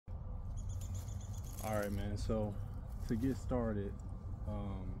All right, man. So to get started,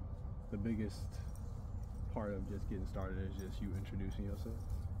 the biggest part of just getting started is just you introducing yourself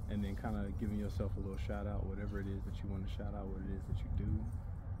and then kind of giving yourself a little shout out, whatever it is that you want to shout out, what it is that you do,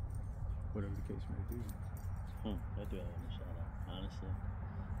 whatever the case may be. What do I want to shout out? Honestly,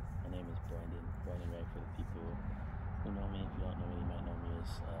 my name is Brandon Ray for the people who know me. If you don't know me, you might know me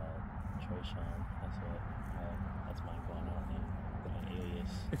as Trey Sean. That's my going out name, my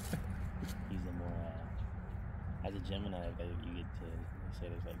alias. He's the more as a Gemini, you get to say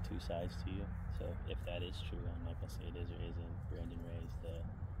there's like two sides to you. So if that is true, I'm not gonna say it is or isn't. Brandon Ray's the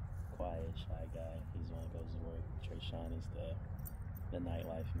quiet, shy guy. He's the one that goes to work. Trey Sean is the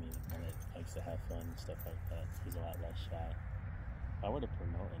nightlife me, the one that likes to have fun and stuff like that. He's a lot less shy. If I were to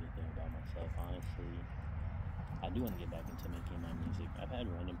promote anything about myself, honestly, I do want to get back into making my music. I've had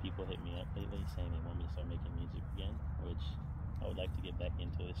random people hit me up lately saying they want me to start making music again, which I would like to get back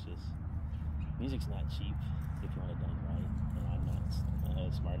into. It's just, music's not cheap if you want it done right, and I'm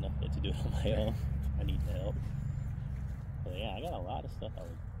not smart enough to do it on my own. I need the help. But yeah, I got a lot of stuff I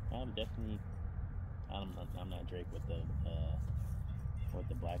would definitely, I'm not Drake with the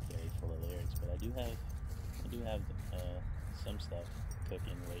BlackBerry full of lyrics, but I do have some stuff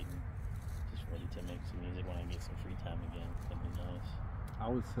cooking, waiting, just ready to make some music when I get some free time again. That'd be nice. I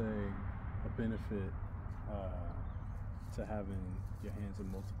would say a benefit to having your hands in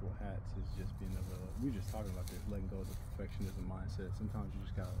multiple hats is just being able to, we were just talking about this, letting go of the perfectionism mindset. Sometimes you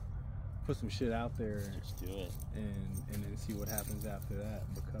just gotta put some shit out there, just do it, and then see what happens after that,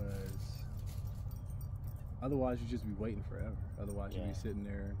 because otherwise you just be waiting forever. Otherwise you be sitting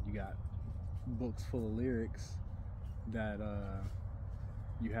there, you got books full of lyrics that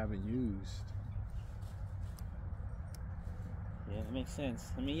you haven't used. Yeah, that makes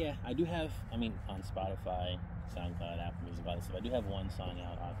sense. I mean, yeah, I do have, on Spotify, SoundCloud, Apple Music, all this stuff, I do have one song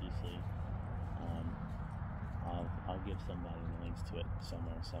out, obviously. I'll give somebody the links to it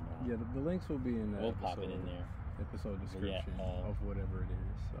somehow. Yeah, the links will be in the we'll pop it in there. Episode description of whatever it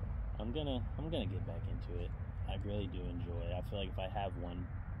is. So I'm gonna get back into it. I really do enjoy it. I feel like if I have one,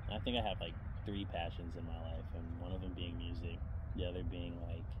 I think I have like 3 passions in my life, and one of them being music, the other being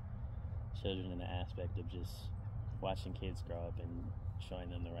like children in the aspect of just watching kids grow up and showing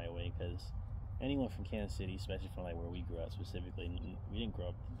them the right way. Because anyone from Kansas City, especially from like where we grew up specifically, we didn't grow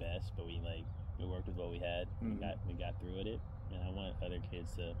up the best, but we worked with what we had. Mm-hmm. We got through with it, and I want other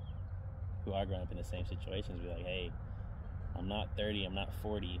kids who are growing up in the same situations be like, hey, I'm not 30, I'm not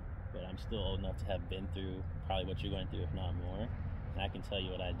 40, but I'm still old enough to have been through probably what you're going through, if not more. And I can tell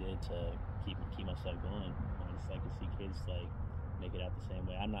you what I did to keep myself going. I just like to see kids like make it out the same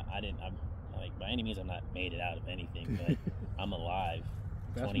way. I'm like, by any means, I'm not made it out of anything, but I'm alive.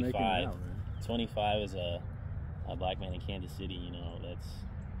 That's 25. making it out, man. 25 as a black man in Kansas City,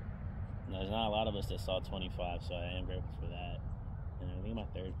 there's not a lot of us that saw 25, so I am grateful for that. And I think my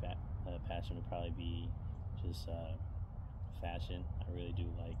third passion would probably be just fashion. I really do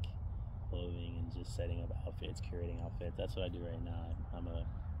like clothing and just setting up outfits, curating outfits. That's what I do right now. I'm a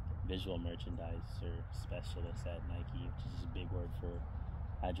visual merchandiser specialist at Nike, which is just a big word for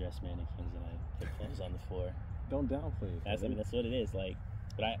I dress mannequins and I put clothes on the floor. Don't downplay it. That's what it is. Like,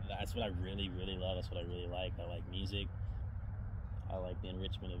 but that's what I really, really love. That's what I really like. I like music. I like the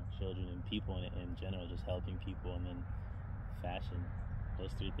enrichment of children and people in general, just helping people, and then fashion.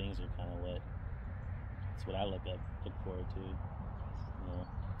 Those 3 things are kind of it's what I look forward to.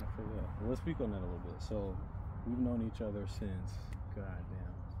 I feel that. Well, let's speak on that a little bit. So, we've known each other since,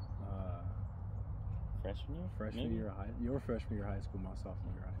 goddamn, freshman year of high. Your freshman year of high school, my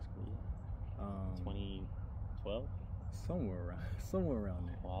sophomore year of high school. Yeah. 2012. Somewhere around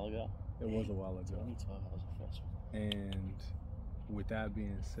there. A while ago. It was a while ago. 2012. I was a freshman. And with that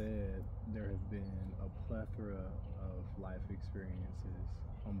being said, there have been a plethora of life experiences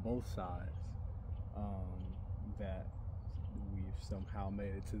on both sides that we've somehow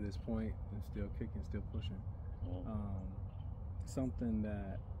made it to this point and still kicking, still pushing. Something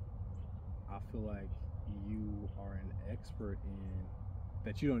that I feel like you are an expert in,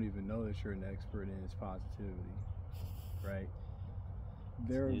 that you don't even know that you're an expert in, is positivity, right?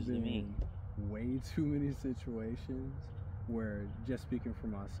 There have been way too many situations where, just speaking for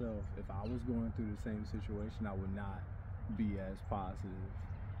myself, if I was going through the same situation, I would not be as positive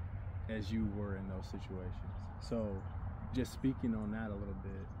as you were in those situations. So just speaking on that a little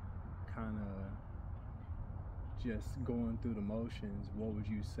bit, kind of just going through the motions, what would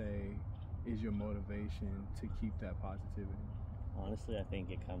you say is your motivation to keep that positivity? Honestly, I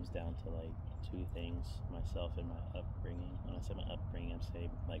think it comes down to like 2 things: myself and my upbringing. When I say my upbringing, I'm saying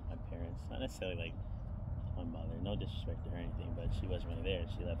like my parents, not necessarily like my mother, no disrespect to her or anything, but she wasn't really there.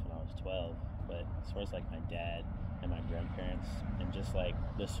 She left when I was 12. but as far as like my dad and my grandparents and just like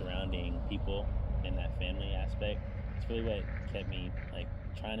the surrounding people in that family aspect, it's really what kept me like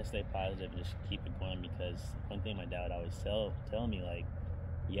trying to stay positive and just keep it going. Because one thing my dad would always tell me, like,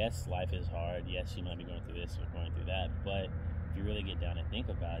 yes, life is hard, yes, you might be going through this or going through that, but if you really get down and think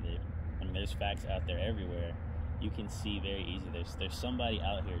about it, I mean, there's facts out there everywhere. You can see very easily there's somebody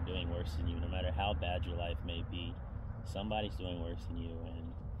out here doing worse than you. No matter how bad your life may be, somebody's doing worse than you.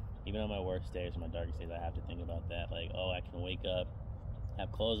 And even on my worst days or my darkest days, I have to think about that. Like, oh, I can wake up,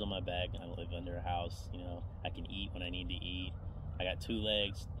 have clothes on my back, and I live under a house. You know, I can eat when I need to eat. I got 2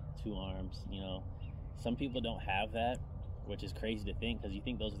 legs, 2 arms. You know, some people don't have that, which is crazy to think, because you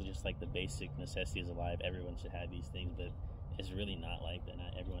think those are just like the basic necessities of life. Everyone should have these things, but it's really not like that.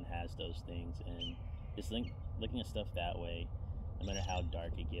 Not everyone has those things. And just looking at stuff that way, no matter how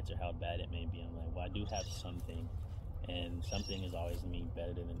dark it gets or how bad it may be, I'm like, well, I do have something, and something is always going to be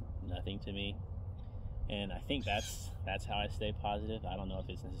better than nothing to me. And I think that's how I stay positive. I don't know if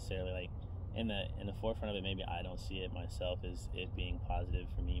it's necessarily like in the forefront of it. Maybe I don't see it myself as it being positive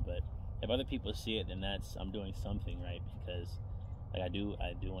for me, but if other people see it, then I'm doing something right. Because like I do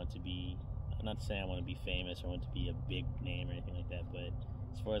want to be, I'm not saying I want to be famous or want to be a big name or anything like that, but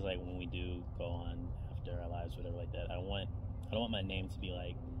as far as like when we do go on after our lives, whatever like that, I don't want my name to be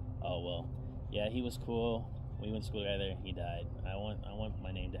like, oh well, yeah, he was cool, we went to school together, he died. I want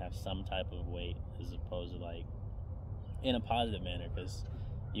my name to have some type of weight, as opposed to like in a positive manner, because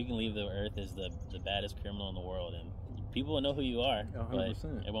you can leave the earth as the baddest criminal in the world and people will know who you are, 100%.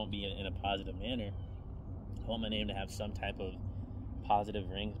 But it won't be in a positive manner. I want my name to have some type of positive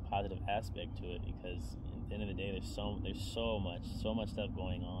aspect to it, because at the end of the day, there's so much stuff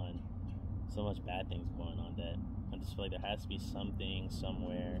going on, so much bad things going on, that I just feel like there has to be something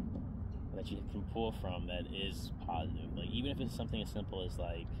somewhere that you can pull from that is positive. Like, even if it's something as simple as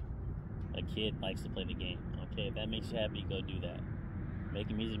like a kid likes to play the game. Okay, if that makes you happy, go do that.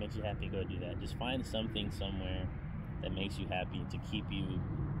 Making music makes you happy, go do that. Just find something somewhere that makes you happy to keep you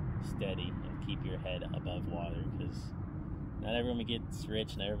steady and keep your head above water, because not everyone gets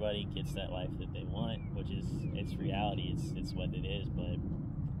rich and everybody gets that life that they want, which is, it's reality, it's what it is. But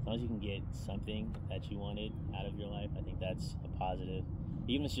as long as you can get something that you wanted out of your life, I think that's a positive.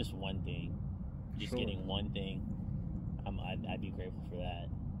 Even if it's just one thing, just getting one thing, I'd be grateful for that.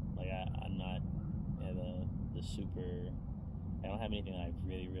 Like, I'm not the super, I don't have anything that I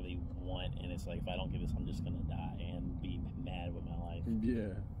really, really want, and it's like, if I don't get this, I'm just gonna die and be mad with my life.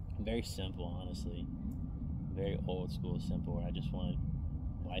 Yeah. Very simple, honestly. Very old school simple, where I just want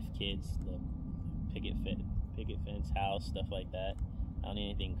wife, kids, the picket fence, house, stuff like that. I don't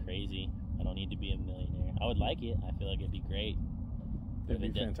need anything crazy. I don't need to be a millionaire. I would like it. I feel like it'd be great. It'd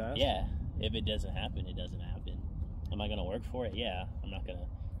be fantastic. Yeah. If it doesn't happen, it doesn't happen. Am I gonna work for it? Yeah. I'm not gonna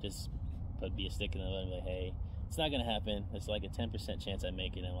just be a stick in the mud and be like, hey, it's not gonna happen. It's like a 10% chance I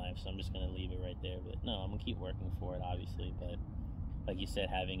make it in life, so I'm just gonna leave it right there. But no, I'm gonna keep working for it, obviously. But like you said,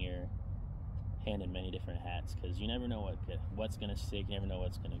 having your hand in many different hats, because you never know what's gonna stick. You never know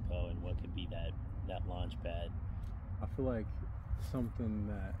what's gonna go, and what could be that launch pad. I feel like something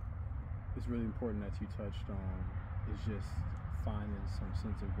that is really important that you touched on is just finding some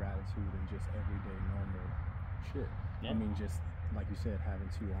sense of gratitude in just everyday normal shit. Yeah. I mean, just like you said, having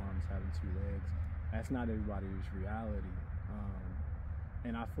 2 arms, having 2 legs, that's not everybody's reality.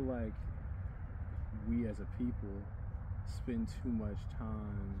 And I feel like we as a people spend too much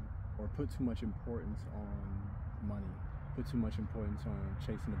time, or put too much importance on money, put too much importance on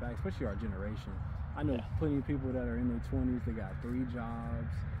chasing the bag, especially our generation. I know plenty of people that are in their 20s, they got 3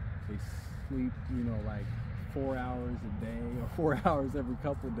 jobs, they sleep, like 4 hours a day or 4 hours every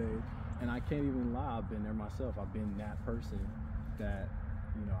couple of days. And I can't even lie, I've been there myself. I've been that person that,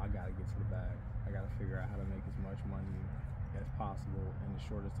 I gotta get to the bag. I gotta figure out how to make as much money as possible in the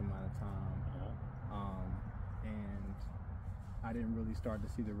shortest amount of time. And I didn't really start to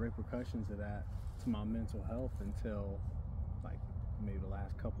see the repercussions of that to my mental health until like maybe the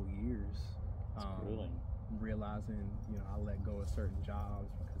last couple years. Realizing, I let go of certain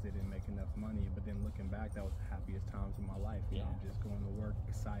jobs because they didn't make enough money. But then looking back, that was the happiest times of my life. Just going to work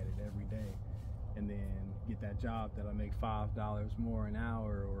excited every day, and then get that job that I make $5 more an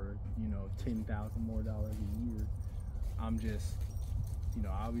hour, or $10,000 more a year. I'm just,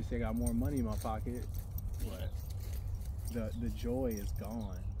 obviously I got more money in my pocket, but the joy is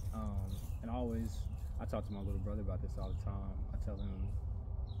gone. And I talk to my little brother about this all the time. I tell him,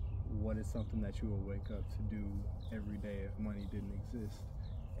 what is something that you will wake up to do every day if money didn't exist?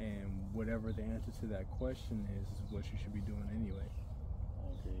 And whatever the answer to that question is what you should be doing anyway.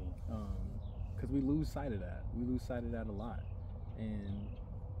 I agree. Because we lose sight of that. We lose sight of that a lot. And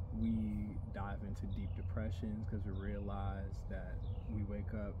we die into deep depressions because we realize that we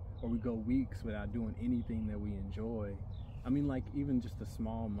wake up or we go weeks without doing anything that we enjoy. I mean, like, even just the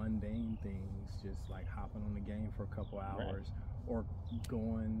small mundane things, just like hopping on the game for a couple hours, or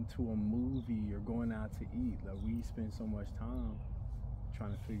going to a movie or going out to eat. Like, we spend so much time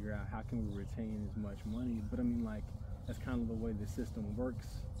trying to figure out how can we retain as much money. But I mean, like, that's kind of the way the system works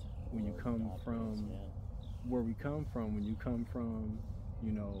when you come from where we come from. When you come from,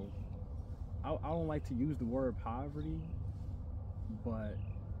 you know, I don't like to use the word poverty, but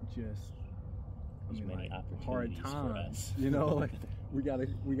just, I mean, like, hard times, you know, like, we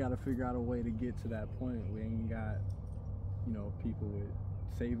gotta figure out a way to get to that point. We ain't got, you know, people with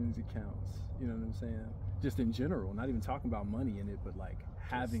savings accounts, you know what I'm saying? Just in general, not even talking about money in it, but like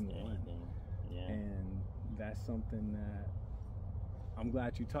having one. And that's something that I'm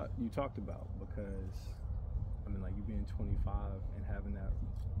glad you talked about, because I mean, like, you being 25 and having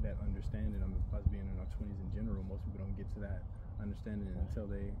that understanding. I mean, us being in our 20s in general, most people don't get to that understanding until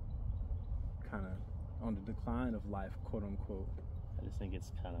they kind of on the decline of life, quote unquote. I just think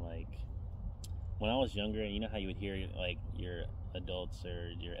it's kind of like when I was younger, you know how you would hear like your adults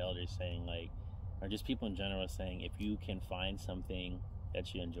or your elders saying, like, or just people in general saying, if you can find something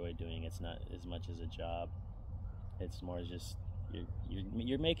that you enjoy doing, it's not as much as a job. It's more just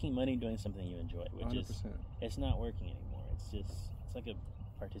you're making money doing something you enjoy, which 100%. Is it's not working anymore. It's like a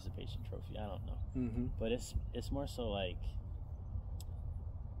participation trophy. I don't know, but it's more so like,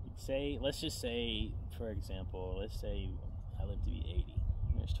 let's just say, for example, let's say I live to be 80.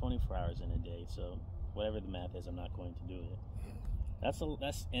 There's 24 hours in a day, so whatever the math is, I'm not going to do it. That's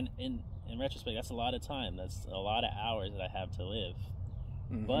in retrospect, that's a lot of time. That's a lot of hours that I have to live.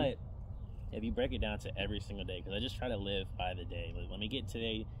 But if you break it down to every single day, because I just try to live by the day. Let me get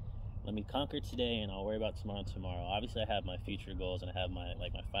today, let me conquer today, and I'll worry about tomorrow. Obviously, I have my future goals, and I have my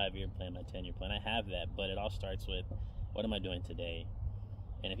 5-year plan, my 10-year plan. I have that, but it all starts with, what am I doing today?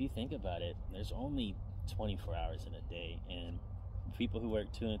 And if you think about it, there's only 24 hours in a day, and people who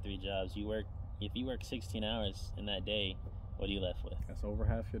work 2 and 3 jobs, if you work 16 hours in that day, what are you left with? That's over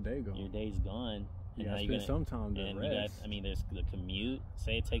half your day gone. Your day's gone. You gotta spend some time to rest. There's the commute.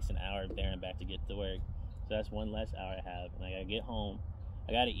 Say it takes an hour there and back to get to work, so that's one less hour I have. And I gotta get home,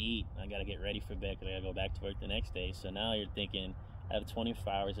 I gotta eat, I gotta get ready for bed because I gotta go back to work the next day. So now you're thinking, I have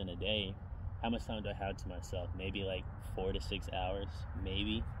 24 hours in a day. How much time do I have to myself? Maybe like 4 to 6 hours,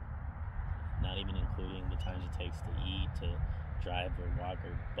 maybe. Not even including the times it takes to eat, to drive or walk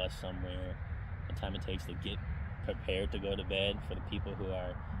or bus somewhere, the time it takes to get prepared to go to bed for the people who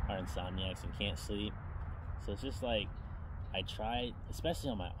are insomniacs and can't sleep. So it's just like, I try,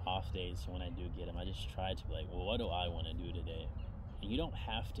 especially on my off days when I do get them, I just try to be like, well, what do I want to do today? And you don't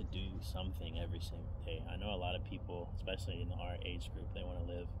have to do something every single day. I know a lot of people, especially in our age group, they want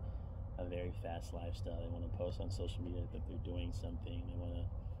to live a very fast lifestyle. They want to post on social media that they're doing something.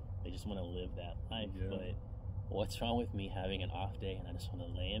 They just want to live that life. Yeah. But what's wrong with me having an off day and I just want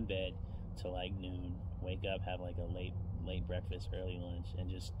to lay in bed till like noon, wake up, have like a late breakfast, early lunch, and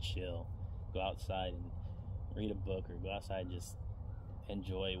just chill, go outside and read a book, or go outside and just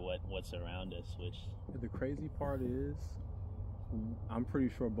enjoy what's around us. Which the crazy part is, I'm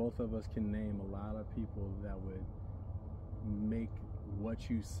pretty sure both of us can name a lot of people that would make what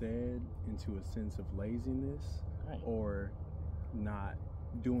you said into a sense of laziness, right, or not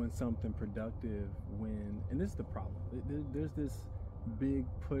doing something productive when, and this is the problem, there's this big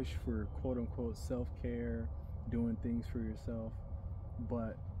push for quote unquote self-care, doing things for yourself,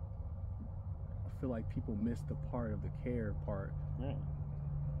 but I feel like people miss the part of the care part. Right.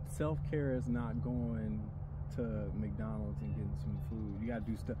 Self-care is not going to McDonald's and getting some food. You gotta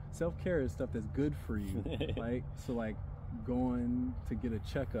do stuff. Self-care is stuff that's good for you. Like, so like going to get a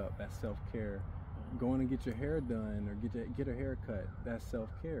checkup, that's self-care. Going to get your hair done or get a haircut, that's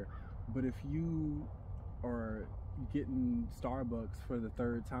self-care. But if you are getting Starbucks for the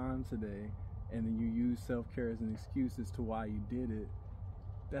 3rd time today and then you use self-care as an excuse as to why you did it,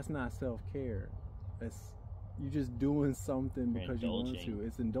 that's not self-care. That's, you're just doing something because you want to.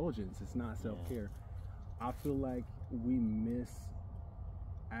 It's indulgence. It's not self-care. Yeah. I feel like we miss,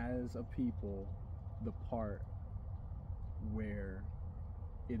 as a people, the part where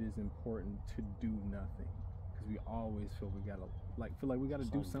it is important to do nothing, because we always feel we gotta we gotta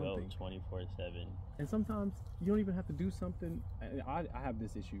do something 24/7. And sometimes you don't even have to do something. I have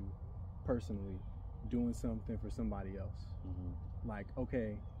this issue personally, doing something for somebody else. Like,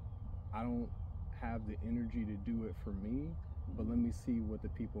 okay, I don't have the energy to do it for me, but let me see what the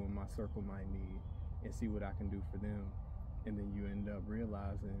people in my circle might need and see what I can do for them. And then you end up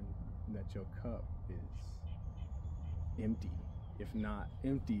realizing that your cup is empty. If not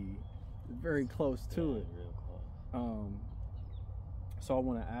empty, very close to it. Real close. So I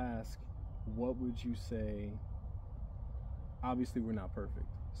want to ask, what would you say? Obviously, we're not perfect.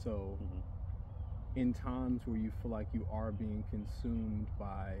 So, in times where you feel like you are being consumed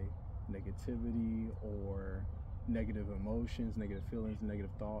by negativity or negative emotions, negative feelings,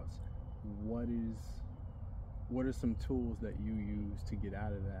 negative thoughts, what are some tools that you use to get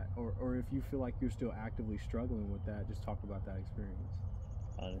out of that? Or if you feel like you're still actively struggling with that, just talk about that experience.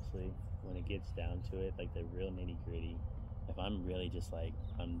 Honestly, when it gets down to it, like the real nitty gritty, if I'm really just like,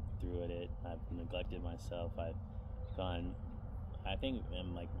 I'm through it, I've neglected myself, I've gone, I think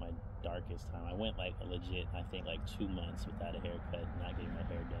in like my darkest time, I went like legit, I think like 2 months without a haircut, not getting my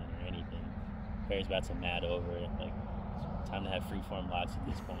hair done or anything. Hair's about to mat over, like it's time to have freeform locks at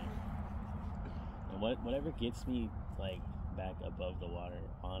this point. And whatever gets me like back above the water,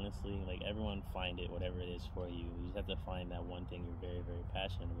 honestly, like everyone find it, whatever it is for you. You just have to find that one thing you're very, very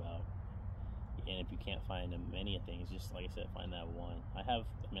passionate about. And if you can't find many things, just like I said, find that one. I've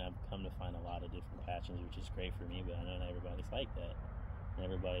come to find a lot of different passions, which is great for me, but I know not everybody's like that. And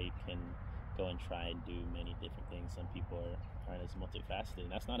everybody can go and try and do many different things. Some people aren't as multifaceted,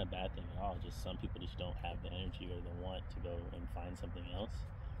 and that's not a bad thing at all. Just some people just don't have the energy or the want to go and find something else.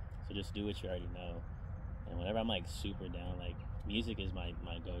 So just do what you already know. And whenever I'm like super down, like music is my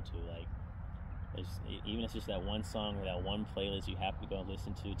go-to. Like even if it's just that one song or that one playlist you have to go and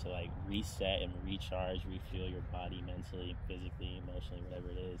listen to like reset and recharge, refuel your body mentally, physically, emotionally, whatever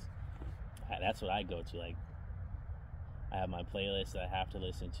it is. That's what I go to. Like I have my playlist that I have to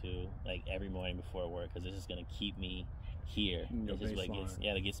listen to like every morning before work because this is gonna keep me here. This is what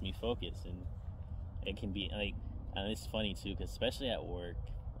that gets me focused, and it can be like, and it's funny too because especially at work,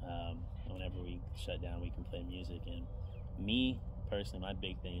 whenever we shut down, we can play music, and me personally, my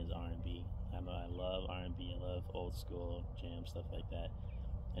big thing is R&B. I love R&B. I love old school jam, stuff like that.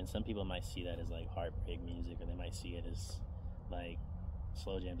 And some people might see that as like heartbreak music, or they might see it as like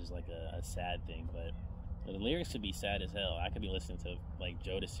slow jams is like a sad thing. But the lyrics could be sad as hell. I could be listening to like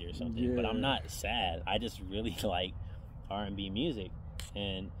Jodeci or something, but I'm not sad. I just really like R&B music,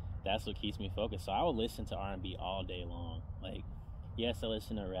 and that's what keeps me focused. So I will listen to R&B all day long. Like, yes, I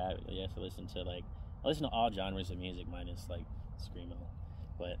listen to rap. Yes, I listen to all genres of music minus like screamo.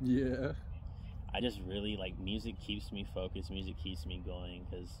 But yeah, I just really like music. Keeps me focused. Music keeps me going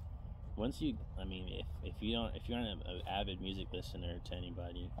because once you, if you're not an avid music listener to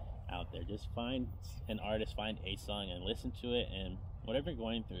anybody out there, just find an artist, find a song and listen to it, and whatever you're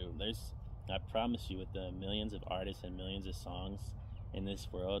going through, I promise you, with the millions of artists and millions of songs in this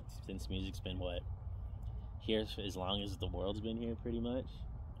world, since music's been here as long as the world's been here pretty much,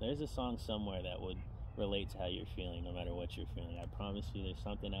 there's a song somewhere that would relate to how you're feeling, no matter what you're feeling. I promise you, there's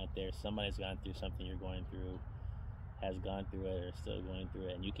something out there. Somebody's gone through something you're going through, has gone through it, or still going through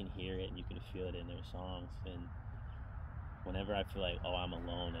it, and you can hear it and you can feel it in their songs. And whenever I feel like, oh, I'm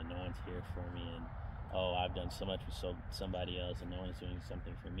alone and no one's here for me, and oh, I've done so much for somebody else and no one's doing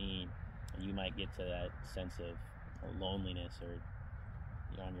something for me, and you might get to that sense of loneliness, or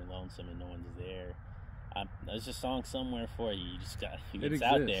you're on your lonesome and no one's there. There's a song somewhere for you. You just got. It's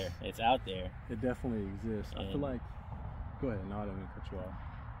out there. It's out there. It definitely exists. I feel like. Go ahead. No, I didn't mean to cut you off.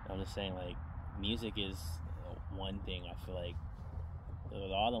 I'm just saying, like, music is one thing. I feel like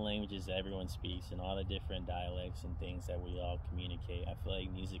with all the languages that everyone speaks and all the different dialects and things that we all communicate, I feel like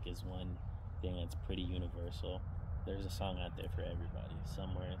music is one thing that's pretty universal. There's a song out there for everybody.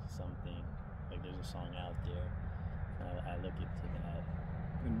 Somewhere, something. Like, there's a song out there. And I look into that.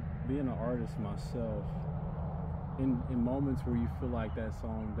 And being an artist myself, in moments where you feel like that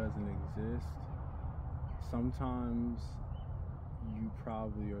song doesn't exist, sometimes you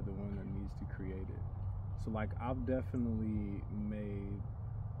probably are the one that needs to create it. So like I've definitely made,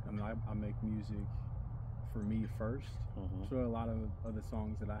 I make music for me first. So a lot of other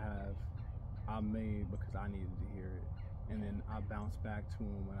songs that I made because I needed to hear it. And then I bounce back to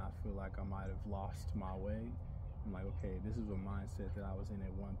them when I feel like I might have lost my way. I'm like, okay, this is a mindset that I was in at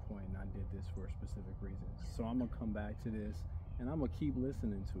one point, and I did this for a specific reason. So I'm gonna come back to this, and I'm gonna keep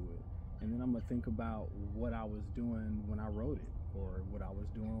listening to it, and then I'm gonna think about what I was doing when I wrote it, or what I was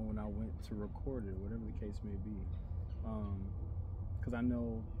doing when I went to record it, whatever the case may be. Because I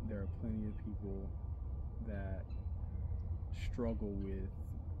know there are plenty of people that struggle with,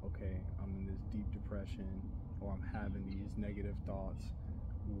 okay, I'm in this deep depression, or I'm having these negative thoughts.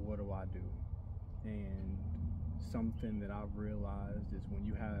 What do I do? And something that I've realized is when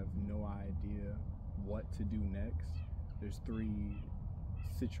you have no idea what to do next, there's 3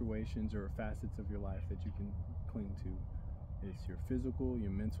 situations or facets of your life that you can cling to. It's your physical,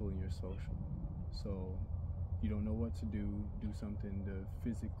 your mental, and your social. So you don't know what to do something to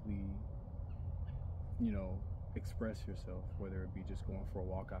physically you know, express yourself, whether it be just going for a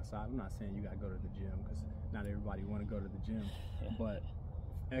walk outside. I'm not saying you got to go to the gym, because not everybody want to go to the gym, but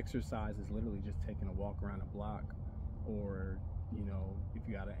exercise is literally just taking a walk around a block, or, you know, if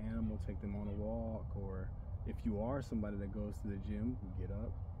you got an animal, take them on a walk, or if you are somebody that goes to the gym, get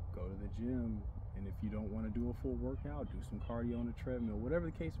up, go to the gym. And if you don't want to do a full workout, do some cardio on the treadmill, whatever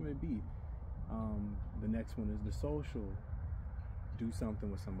the case may be. The next one is the social. Do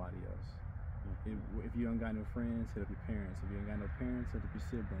something with somebody else. If you don't got no friends, hit up your parents. If you ain't got no parents, hit up your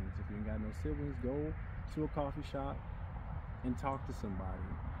siblings. If you ain't got no siblings, go to a coffee shop and talk to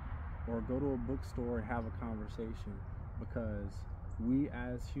somebody, or go to a bookstore and have a conversation, because we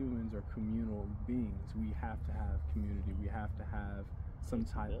as humans are communal beings. We have to have community. We have to have some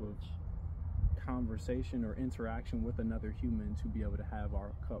type of conversation or interaction with another human to be able to have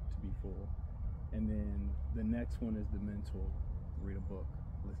our cup to be full. And then the next one is the mental. Read a book,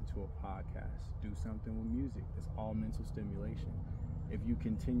 listen to a podcast, do something with music. It's all mental stimulation. If you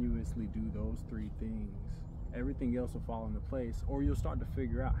continuously do those three things, everything else will fall into place, or you'll start to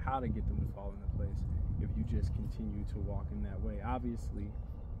figure out how to get them to fall into place if you just continue to walk in that way. Obviously,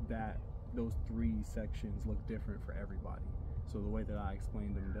 those three sections look different for everybody. So the way that I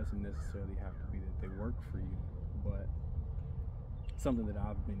explained them doesn't necessarily have to be that they work for you, but something that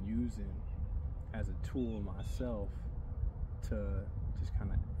I've been using as a tool myself to just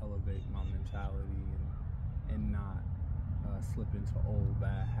kind of elevate my mentality and not slip into old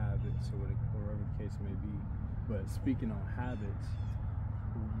bad habits, or whatever the case may be. But speaking on habits,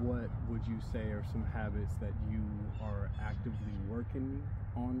 what would you say are some habits that you are actively working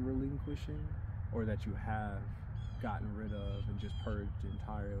on relinquishing, or that you have gotten rid of and just purged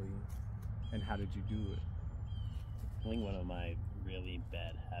entirely, and how did you do it? I think one of my really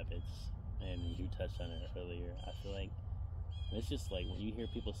bad habits, and you touched on it earlier, I feel like it's just like when you hear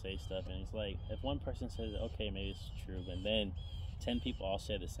people say stuff, and it's like, if one person says, okay, maybe it's true, but then 10 people all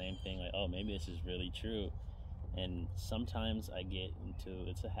say the same thing, like, oh, maybe this is really true. And sometimes I get into,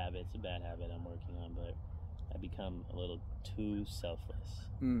 it's a habit, it's a bad habit I'm working on, but I become a little too selfless.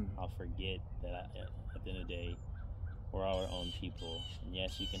 I'll forget that at the end of the day, we're all our own people. And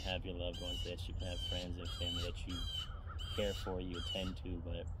yes, you can have your loved ones, yes, you can have friends and family that you care for, you attend to,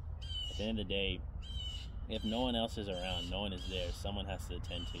 but at the end of the day, if no one else is around, no one is there, someone has to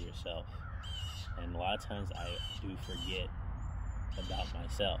attend to yourself. And a lot of times I do forget about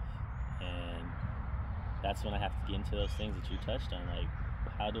myself. And that's when I have to get into those things that you touched on, like,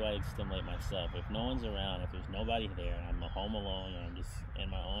 how do I stimulate myself? If no one's around, if there's nobody there, and I'm home alone, or I'm just in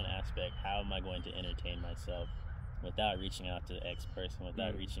my own aspect, how am I going to entertain myself without reaching out to X person,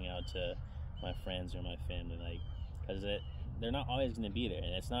 without reaching out to my friends or my family? Like, because they're not always going to be there,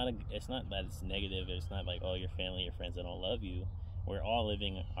 and it's not that it's negative. It's not like, oh, your family, your friends, they don't love you. We're all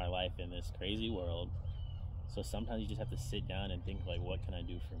living our life in this crazy world, so sometimes you just have to sit down and think, like, what can I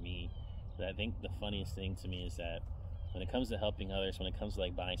do for me? But I think the funniest thing to me is that when it comes to helping others, when it comes to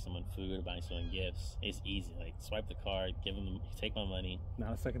like buying someone food or buying someone gifts, it's easy. Like, swipe the card, take my money.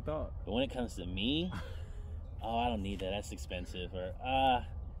 Not a second thought. But when it comes to me, oh, I don't need that. That's expensive. Or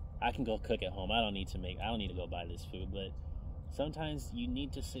I can go cook at home. I don't need to go buy this food. But sometimes you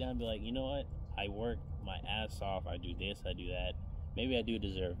need to sit down and be like, you know what? I work my ass off. I do this. I do that. Maybe I do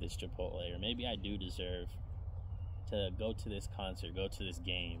deserve this Chipotle, or maybe I do deserve to go to this concert, go to this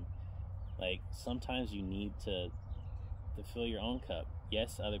game. Like, sometimes you need to fill your own cup.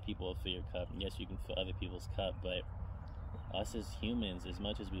 Yes, other people will fill your cup. Yes, you can fill other people's cup, but us as humans, as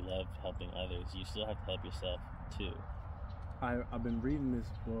much as we love helping others, you still have to help yourself too. I've been reading this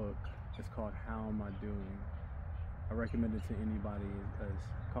book. It's called How Am I Doing? I recommend it to anybody.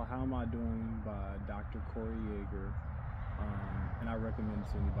 It's called How Am I Doing by Dr. Corey Yeager. And I recommend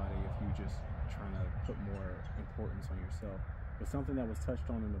it to anybody if you're just trying to put more importance on yourself. But something that was touched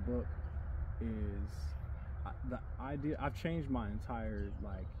on in the book is the idea. I've changed my entire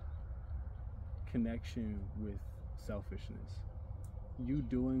connection with selfishness. You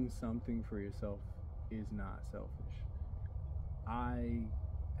doing something for yourself is not selfish. I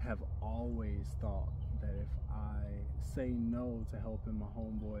have always thought that if I say no to helping my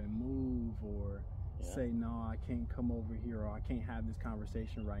homeboy move, or say no, I can't come over here, or I can't have this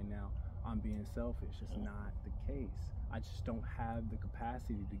conversation right now, I'm being selfish. It's not the case. I just don't have the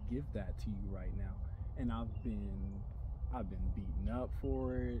capacity to give that to you right now. And I've been beaten up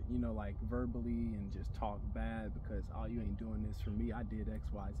for it, verbally, and just talk bad because, oh, you ain't doing this for me. I did X,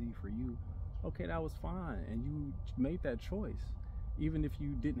 Y, Z for you. Okay, that was fine. And you made that choice. Even if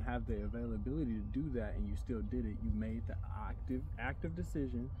you didn't have the availability to do that and you still did it, you made the active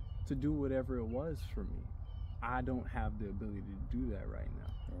decision to do whatever it was for me. I don't have the ability to do that right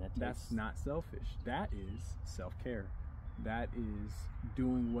now. And that's not selfish. That is self-care. That is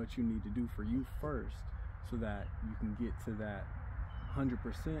doing what you need to do for you first, so that you can get to that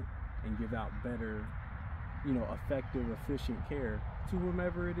 100% and give out better, effective, efficient care to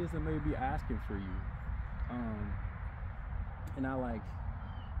whomever it is that may be asking for you. And I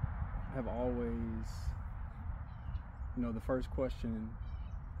have always, the first question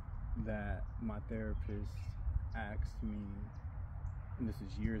that my therapist asked me, and this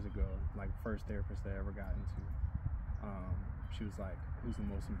is years ago, like first therapist I ever got into, she was like, who's the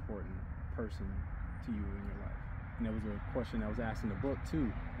most important person to you in your life? And it was a question that was asked in the book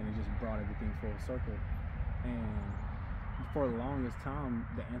too, and it just brought everything full circle. And for the longest time,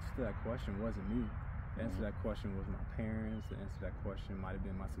 the answer to that question wasn't me. The answer to that question was my parents. The answer to that question might have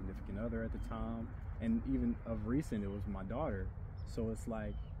been my significant other at the time. And even of recent, it was my daughter. So it's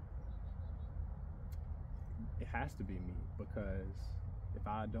like, it has to be me, because if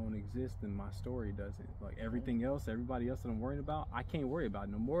I don't exist, then my story doesn't. Like everything else, everybody else that I'm worried about, I can't worry about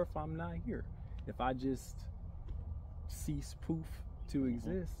no more if I'm not here. If I just cease poof to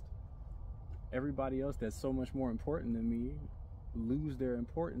exist, everybody else that's so much more important than me lose their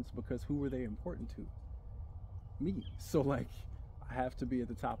importance, because who were they important to? Me. So like, I have to be at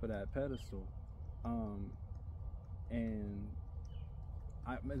the top of that pedestal. And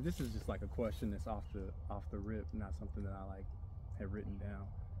this is just like a question that's off the rip, not something that I have written down.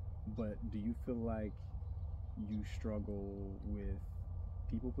 But do you feel like you struggle with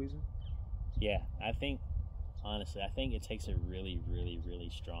people pleasing? Yeah, honestly, I think it takes a really, really, really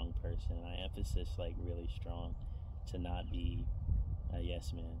strong person, and I emphasize really strong, to not be a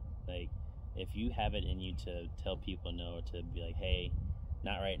yes man. Like, if you have it in you to tell people no, to be like, hey,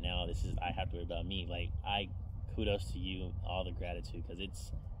 not right now, I have to worry about me. Like, kudos to you, all the gratitude,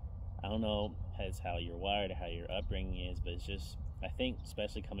 because I don't know as how you're wired or how your upbringing is, but it's just, I think,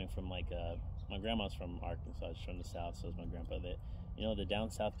 especially coming from my grandma's from Arkansas, she's from the South, so is my grandpa, that, the down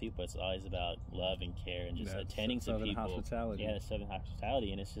South people, it's always about love and care and just attending to people. Hospitality. Yeah, the Southern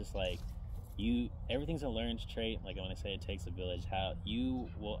hospitality, and it's just like, everything's a learned trait. Like when I say it takes a village, how you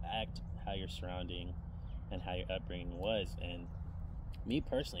will act, how your surrounding and how your upbringing was. And me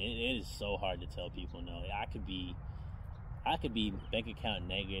personally, it is so hard to tell people no. I could be bank account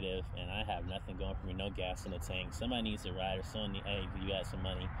negative and I have nothing going for me, no gas in the tank. Somebody needs a ride, or hey, you got some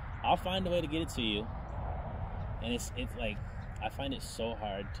money, I'll find a way to get it to you. And it's like, I find it so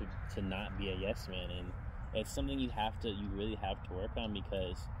hard to not be a yes man, and it's something you really have to work on,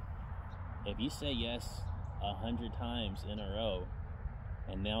 because if you say yes 100 times in a row,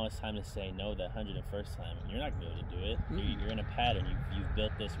 and now it's time to say no the 101st time, you're not going to be able to do it. You're in a pattern. You've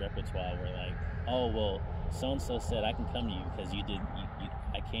built this repertoire where, like, oh, well, so-and-so said I can come to you because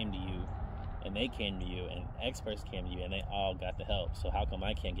I came to you, and they came to you, and experts came to you, and they all got the help. So how come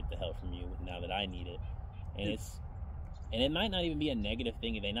I can't get the help from you now that I need it? And it might not even be a negative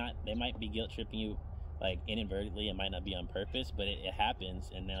thing. They might be guilt tripping you, like, inadvertently. It might not be on purpose, but it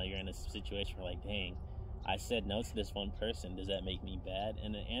happens, and now you're in a situation where, like, dang, I said no to this one person. Does that make me bad?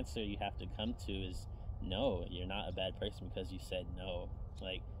 And the answer you have to come to is no. You're not a bad person because you said no.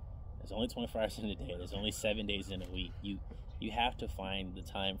 Like, there's only 24 hours in a day. There's only 7 days in a week. You have to find the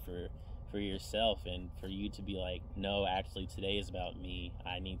time for yourself, and for you to be like, no, actually today is about me.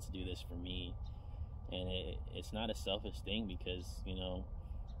 I need to do this for me. And it's not a selfish thing, because,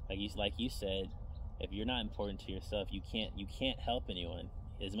 like you said, if you're not important to yourself, you can't help anyone.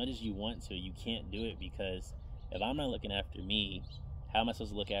 As much as you want to, you can't do it, because if I'm not looking after me, how am I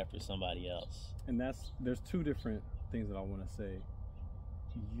supposed to look after somebody else? And there's two different things that I want to say.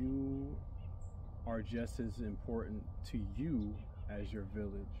 You are just as important to you as your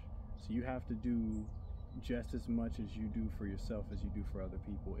village. So you have to do just as much as you do for yourself as you do for other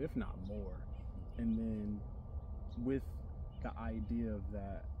people, if not more. And then with the idea of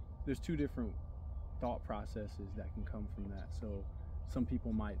that, there's two different thought processes that can come from that. So some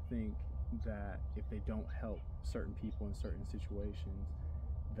people might think that if they don't help certain people in certain situations,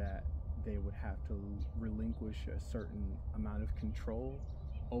 that they would have to relinquish a certain amount of control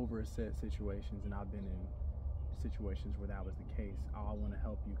over a set situations. And I've been in situations where that was the case. Oh, I want to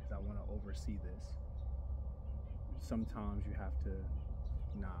help you because I want to oversee this. Sometimes you have to,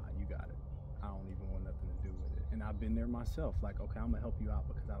 nah, you got it. I don't even want nothing to do with it. And I've been there myself, like, okay, I'm gonna help you out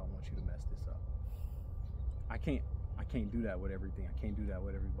because I don't want you to mess this up. I can't do that with everything. I can't do that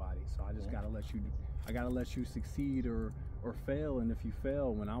with everybody. So I just gotta let you succeed or fail. And if you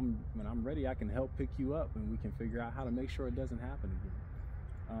fail, when I'm ready, I can help pick you up, and we can figure out how to make sure it doesn't happen again.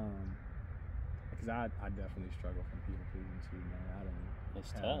 Because I definitely struggle from people pleasing too, man.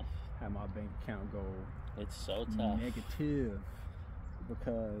 It's tough. Have my bank account go It's so tough. negative.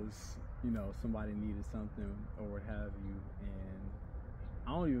 because, you know, somebody needed something or what have you, and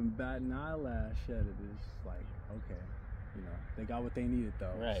I don't even bat an eyelash at it. It's like, okay, you know, they got what they needed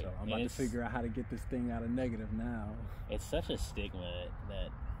though. Right. So I'm about to figure out how to get this thing out of negative now. It's such a stigma that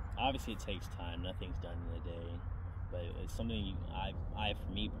obviously it takes time. Nothing's done in a day, but it's something I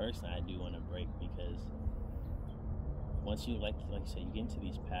for me personally, I do want to break, because once you, like you said, you get into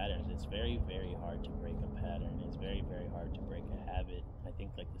these patterns, it's very, very hard to break a pattern. It's very, very hard to break a habit. I think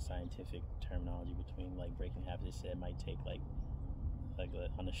like the scientific terminology between like breaking habits, they said it might take like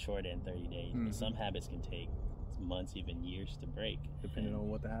on the short end 30 days, but some habits can take months, even years to break, depending on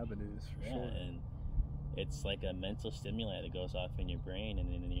what the habit is. For sure. And it's like a mental stimuli that goes off in your brain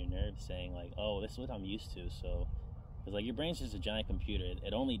and in your nerves, saying like, oh, this is what I'm used to. So because like your brain's just a giant computer,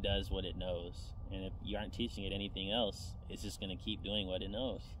 it only does what it knows, and if you aren't teaching it anything else, it's just going to keep doing what it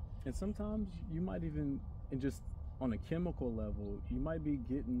knows. And sometimes you might even, and just on a chemical level, you might be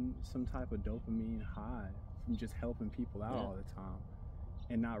getting some type of dopamine high from just helping people out all the time,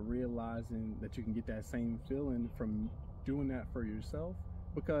 and not realizing that you can get that same feeling from doing that for yourself.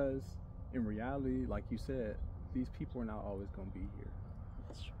 Because in reality, like you said, these people are not always going to be here.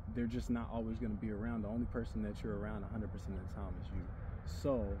 That's true. They're just not always going to be around. The only person that you're around 100% of the time is you.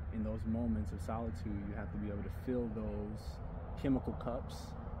 So in those moments of solitude, you have to be able to fill those chemical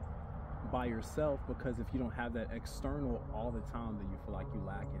cups by yourself, because if you don't have that external all the time, then you feel like you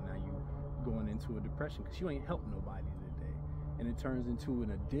lacking. Now you going into a depression because you ain't helped nobody today, and it turns into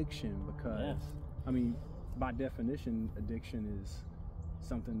an addiction. Because I mean, by definition, addiction is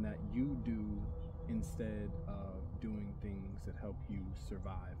something that you do instead of doing things that help you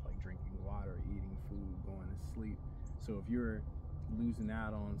survive, like drinking water, eating food, going to sleep. So if you're losing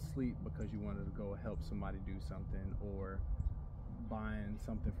out on sleep because you wanted to go help somebody do something, or buying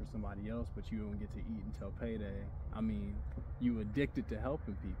something for somebody else but you don't get to eat until payday, I mean, you addicted to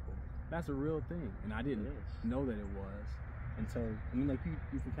helping people. That's a real thing, and I didn't know that it was until, I mean, like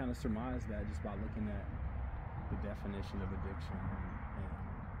you can kind of surmise that just by looking at the definition of addiction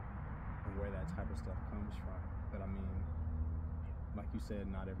and where that type of stuff comes from. But I mean, like you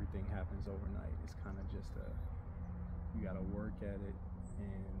said, not everything happens overnight. It's kind of just you gotta work at it.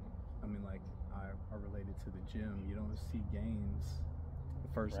 And I mean, like I related to the gym. You don't see gains the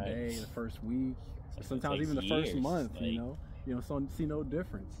first day, the first week, sometimes even the first month. Like, you don't see no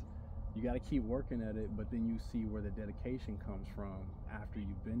difference. You got to keep working at it, but then you see where the dedication comes from after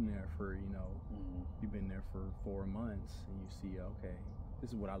you've been there for, you've been there for 4 months, and you see, okay, this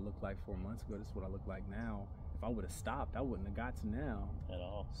is what I looked like 4 months ago. This is what I look like now. If I would have stopped, I wouldn't have got to now at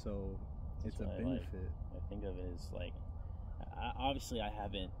all. So it's a benefit. I think of it as like, obviously I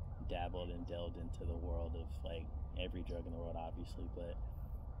haven't dabbled and delved into the world of like every drug in the world, obviously, but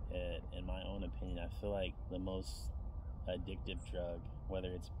in my own opinion, I feel like the most addictive drug,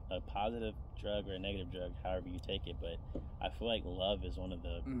 whether it's a positive drug or a negative drug, however you take it, but I feel like love is one of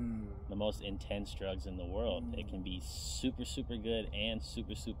the most intense drugs in the world. It can be super, super good and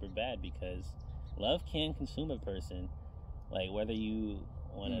super, super bad, because love can consume a person, like whether you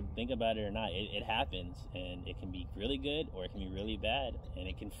want to think about it or not. It happens, and it can be really good or it can be really bad, and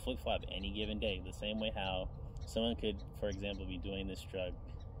it can flip-flop any given day. The same way how someone could, for example, be doing this drug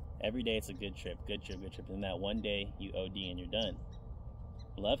every day. It's a good trip, and that one day you OD and you're done.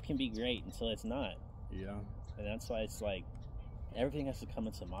 Love can be great until it's not. Yeah. And that's why it's like everything has to come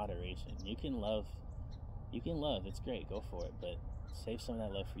into moderation. You can love, it's great, go for it, but save some of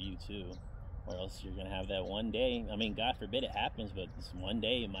that love for you too, or else you're gonna have that one day. I mean, God forbid it happens, but this one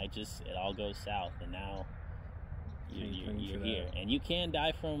day it all goes south, and now you're here, and you can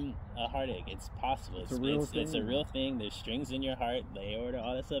die from a heartache. It's possible. It's a real thing. There's strings in your heart, the aorta,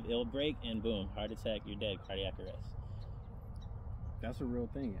 all that stuff. It'll break, and boom, heart attack. You're dead. Cardiac arrest. That's a real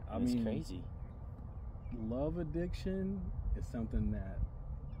thing. I mean, it's crazy. Love addiction is something that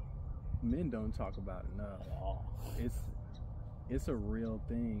men don't talk about enough. At all. It's a real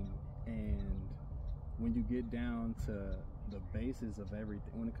thing, and when you get down to the basis of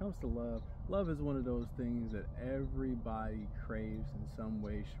everything, when it comes to love is one of those things that everybody craves in some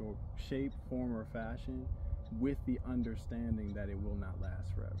way, shape, form, or fashion, with the understanding that it will not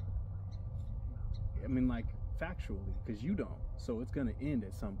last forever. I mean, like, factually, because you don't, so it's going to end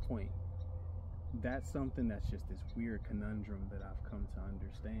at some point. That's something that's just this weird conundrum that I've come to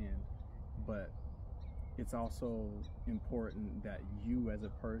understand. But it's also important that you as a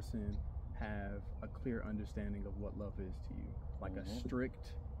person have a clear understanding of what love is to you, like a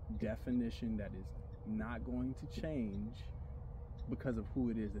strict definition that is not going to change because of who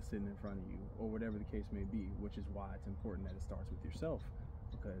it is that's sitting in front of you, or whatever the case may be, which is why it's important that it starts with yourself,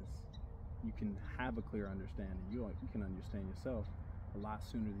 because you can have a clear understanding. You can understand yourself, a lot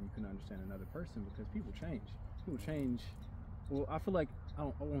sooner than you can understand another person, because people change. People change. Well, I feel like I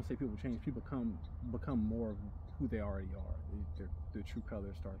won't say people change. People become more of who they already are. Their true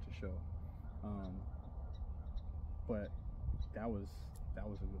colors start to show. But that was a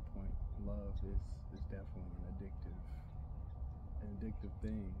good point. Love is definitely an addictive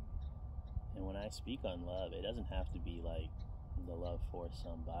thing. And when I speak on love, it doesn't have to be like the love for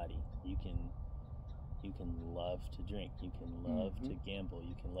somebody. You can love to drink. You can love to gamble.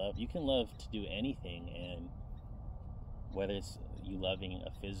 You can love to do anything. And whether it's you loving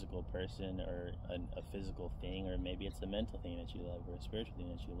a physical person or a physical thing, or maybe it's a mental thing that you love or a spiritual thing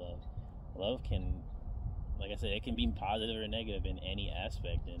that you love can, like I said, it can be positive or negative in any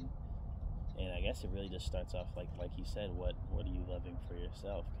aspect. And I guess it really just starts off like you said, what are you loving for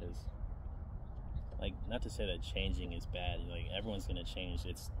yourself? Because, like, not to say that changing is bad. Like, everyone's gonna change.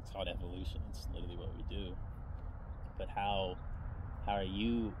 It's called evolution. It's literally what we do. But how are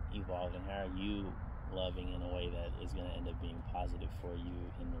you evolving? How are you loving in a way that is gonna end up being positive for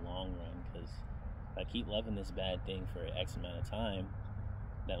you in the long run? Because if I keep loving this bad thing for X amount of time,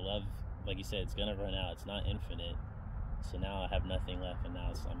 that love, like you said, it's gonna run out. It's not infinite. So now I have nothing left, and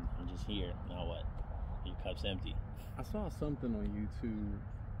now I'm just here. Now what? Your cup's empty. I saw something on YouTube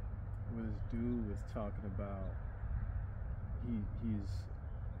where this dude was talking about he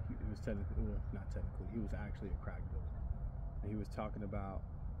was technically, well, not technically, he was actually a crack dealer, and he was talking about,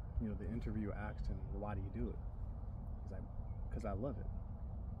 you know, the interviewer asked him, well, why do you do it? He's like, because I love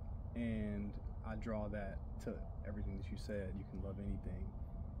it. And I draw that to everything that you said. You can love anything.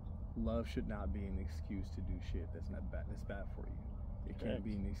 Love should not be an excuse to do shit that's bad for you. It can't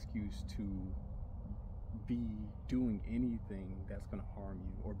be an excuse to be doing anything that's going to harm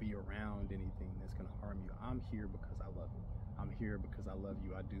you, or be around anything that's going to harm you. I'm here because I love it. I'm here because I love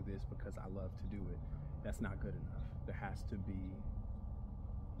you. I do this because I love to do it. That's not good enough. There has to be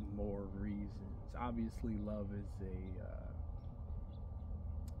more reasons. Obviously, love is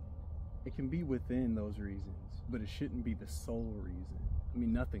it can be within those reasons, but it shouldn't be the sole reason. I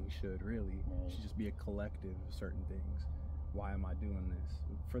mean, nothing should really. It should just be a collective of certain things. Why am I doing this?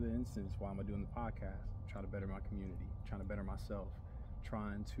 For the instance, why am I doing the podcast? Trying to better my community, trying to better myself,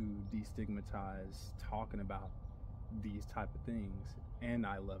 trying to destigmatize talking about these type of things, and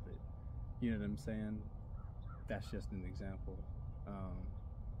I love it. You know what I'm saying? That's just an example.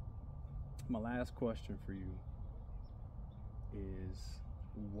 My last question for you is,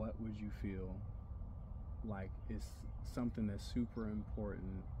 what would you feel like is something that's super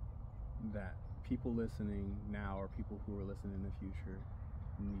important that people listening now, or people who are listening in the future,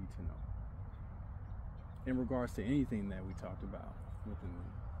 need to know in regards to anything that we talked about within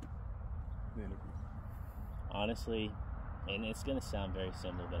the interview? Honestly, and it's going to sound very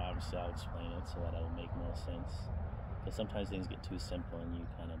simple, but obviously I'll explain it so that it'll make more sense. Because sometimes things get too simple and you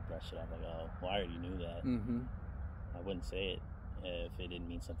kind of brush it off like, oh, well, I already knew that. I wouldn't say it if it didn't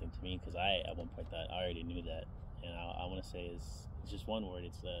mean something to me, because I, at one point, thought I already knew that. And I want to say it's just one word.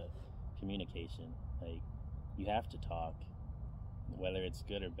 It's communication. Like, you have to talk. Whether it's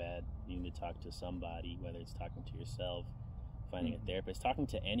good or bad, you need to talk to somebody, whether it's talking to yourself, finding a therapist, talking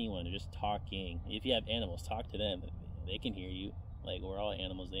to anyone, or just talking. If you have animals, talk to them. They can hear you. Like, we're all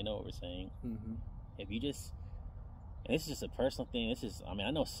animals. They know what we're saying. If you just, and this is just a personal thing. I mean,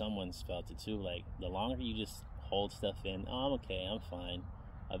 I know someone's felt it too. Like, the longer you just hold stuff in, oh, I'm okay, I'm fine.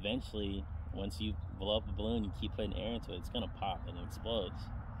 Eventually, once you blow up a balloon, you keep putting air into it, it's going to pop and it explodes.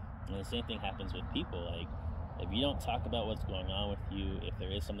 And the same thing happens with people. Like, if you don't talk about what's going on with you, if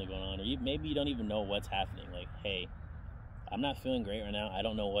there is something going on, or maybe you don't even know what's happening. Like, hey, I'm not feeling great right now. I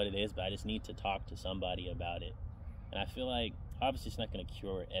don't know what it is, but I just need to talk to somebody about it. And I feel like, obviously it's not going to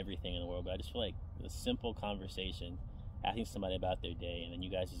cure everything in the world, but I just feel like a simple conversation, asking somebody about their day, and then you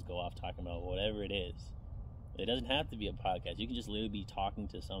guys just go off talking about whatever it is. It doesn't have to be a podcast. You can just literally be talking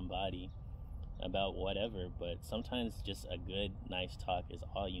to somebody about whatever, but sometimes just a good, nice talk is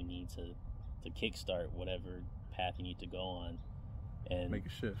all you need to kickstart whatever path you need to go on. And make a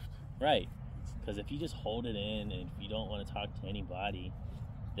shift. Right. Because if you just hold it in, and if you don't want to talk to anybody,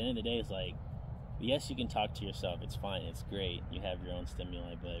 at the end of the day, it's like, yes, you can talk to yourself. It's fine. It's great. You have your own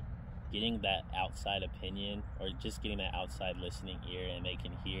stimuli, but getting that outside opinion, or just getting that outside listening ear, and they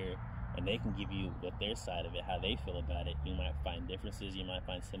can hear, and they can give you with their side of it, how they feel about it. You might find differences. You might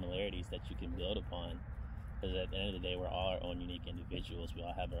find similarities that you can build upon. Because at the end of the day, we're all our own unique individuals. We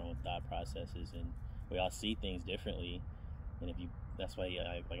all have our own thought processes, and we all see things differently. And that's why,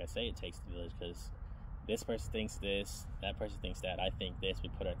 like I say, it takes the village, because this person thinks this, that person thinks that, I think this. We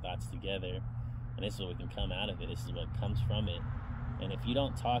put our thoughts together, and this is what we can come out of it. This is what comes from it. And if you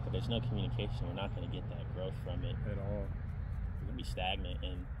don't talk, if there's no communication, you're not going to get that growth from it at all. can be stagnant,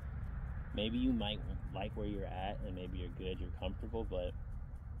 and maybe you might like where you're at, and maybe you're good, you're comfortable, but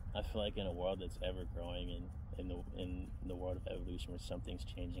I feel like in a world that's ever growing, and in the world of evolution where something's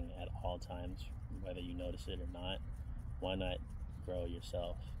changing at all times, whether you notice it or not, why not grow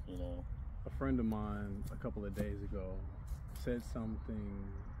yourself, you know? A friend of mine a couple of days ago said something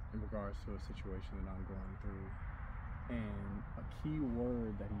in regards to a situation that I'm going through, and a key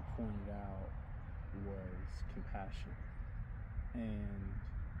word that he pointed out was compassion, and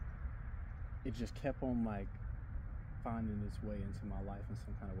it just kept on like finding its way into my life in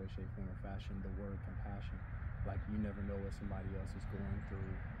some kind of way, shape, form, or fashion. The word compassion, like you never know what somebody else is going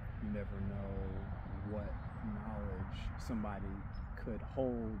through, you never know what knowledge somebody could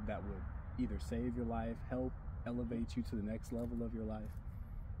hold that would either save your life, help elevate you to the next level of your life.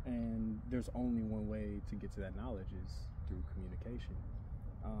 And there's only one way to get to that knowledge, is through communication.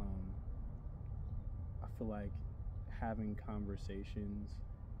 I feel like having conversations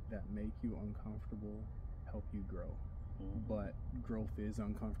that make you uncomfortable help you grow. But growth is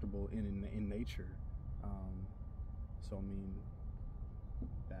uncomfortable in nature. So I mean,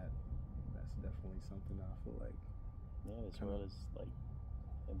 that's definitely something that I feel like. Yeah, this world is like,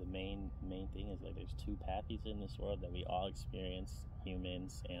 the main thing is like there's two pathies in this world that we all experience: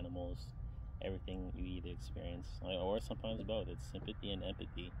 humans, animals, everything you either experience, or sometimes both. It's sympathy and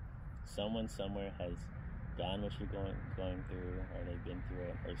empathy. Someone somewhere has gone what you're going through, or they've been through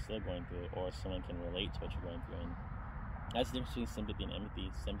it, or still going through it, or someone can relate to what you're going through. And that's the difference between sympathy and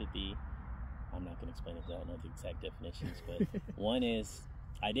empathy. Sympathy, I'm not going to explain it because I don't know the exact definitions, but one is,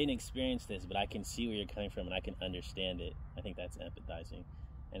 I didn't experience this, but I can see where you're coming from and I can understand it. I think that's empathizing.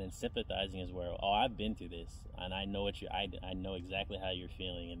 And then sympathizing is where, I've been through this, and I know I know exactly how you're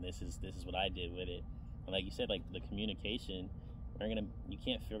feeling, and this is what I did with it. And like you said, like the communication, you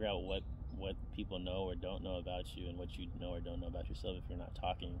can't figure out what people know or don't know about you, and what you know or don't know about yourself if you're not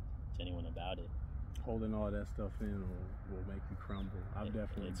talking to anyone about it. Holding all that stuff in will make you crumble. I've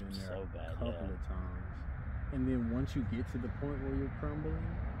definitely been there so bad, a couple of times. And then once you get to the point where you're crumbling,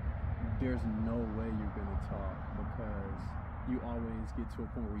 there's no way you're going to talk, because you always get to a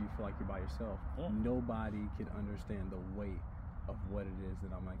point where you feel like you're by yourself. Yeah. Nobody can understand the weight of what it is that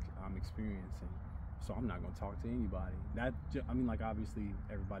I'm experiencing. So I'm not going to talk to anybody. Like obviously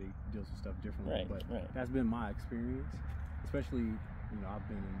everybody deals with stuff differently, but that's been my experience. Especially, I've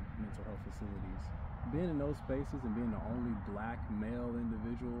been in mental health facilities. Being in those spaces and being the only black male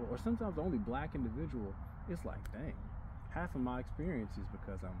individual, or sometimes the only black individual, it's like, dang, half of my experience is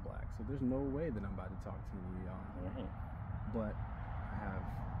because I'm black. So there's no way that I'm about to talk to any of y'all. But I have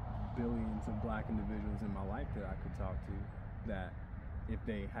billions of black individuals in my life that I could talk to, that if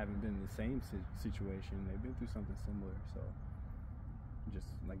they haven't been in the same situation, they've been through something similar. So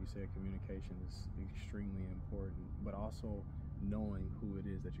just like you said, communication is extremely important, but also knowing who it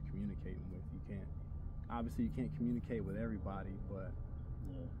is that you're communicating with. You can't communicate with everybody, but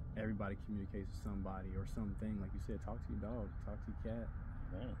everybody communicates with somebody or something. Like you said, talk to your dog, talk to your cat,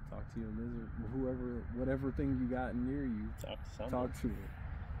 talk to your lizard, whatever thing you got near you. Talk to it,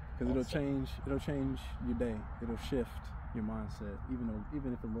 because it'll change your day. It'll shift your mindset, even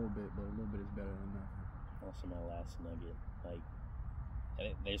if a little bit, but a little bit is better than nothing. Also, my last nugget, like,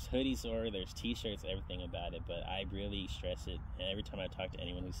 there's hoodies or there's t-shirts, everything about it, but I really stress it. And every time I talk to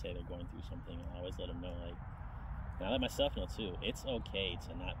anyone who say they're going through something, I always let them know, like, and I let myself know too, it's okay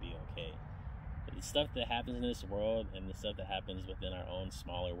to not be okay. The stuff that happens in this world and the stuff that happens within our own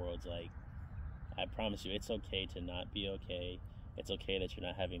smaller worlds, like, I promise you, it's okay to not be okay. It's okay that you're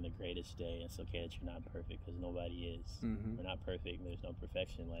not having the greatest day. It's okay that you're not perfect, because nobody is. We're not perfect. There's no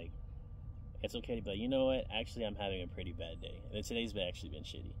perfection. Like, it's okay to be like, you know what? Actually, I'm having a pretty bad day. And today's actually been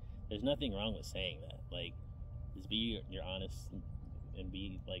shitty. There's nothing wrong with saying that. Like, just be your honest and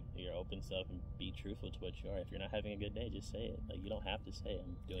be like your open self and be truthful to what you are. If you're not having a good day, just say it. Like, you don't have to say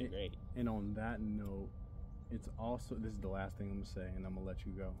I'm doing great. And on that note, it's also, this is the last thing I'm gonna say, and I'm gonna let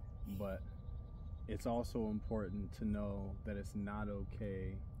you go, but it's also important to know that it's not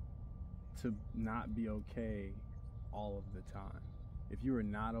okay to not be okay all of the time. If you are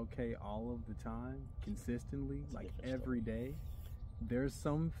not okay all of the time, consistently, like every day, there's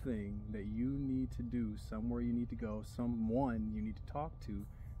something that you need to do, somewhere you need to go, someone you need to talk to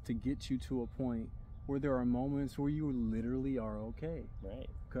get you to a point where there are moments where you literally are okay. Right.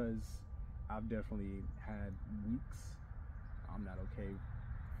 Because I've definitely had weeks I'm not okay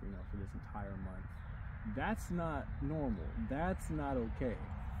for this entire month. That's not normal. That's not okay.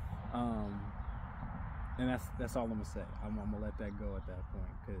 And that's all I'm gonna say. I'm gonna let that go at that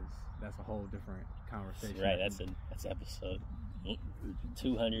point, because that's a whole different conversation. Right. That's episode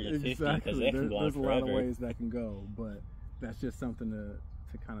 250. Exactly. Because that can go on there's forever. A lot of ways that can go, but that's just something to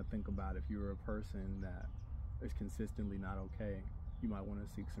kind of think about. If you're a person that is consistently not okay, you might want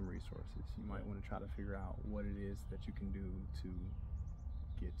to seek some resources. You might want to try to figure out what it is that you can do to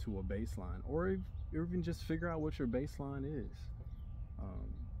get to a baseline, or even just figure out what your baseline is.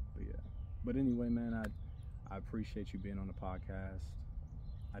 But yeah. But anyway, man, I appreciate you being on the podcast.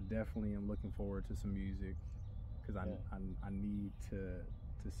 I definitely am looking forward to some music because I need to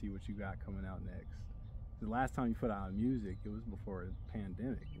see what you got coming out next. The last time you put out music, it was before the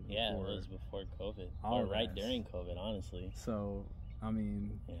pandemic. It was before COVID, or right during COVID, honestly. So, I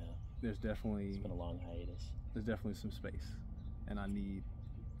mean, there's definitely it's been a long hiatus. There's definitely some space, and I need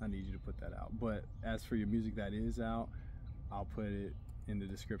you to put that out. But as for your music that is out, I'll put it in the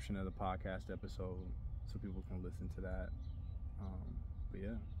description of the podcast episode so people can listen to that. But yeah,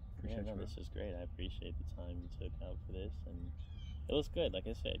 appreciate you. This is great. I appreciate the time you took out for this, and it was good. Like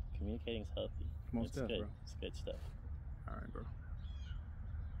I said, communicating's healthy. Most good. Bro. It's good stuff. All right, bro.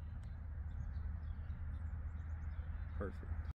 Perfect.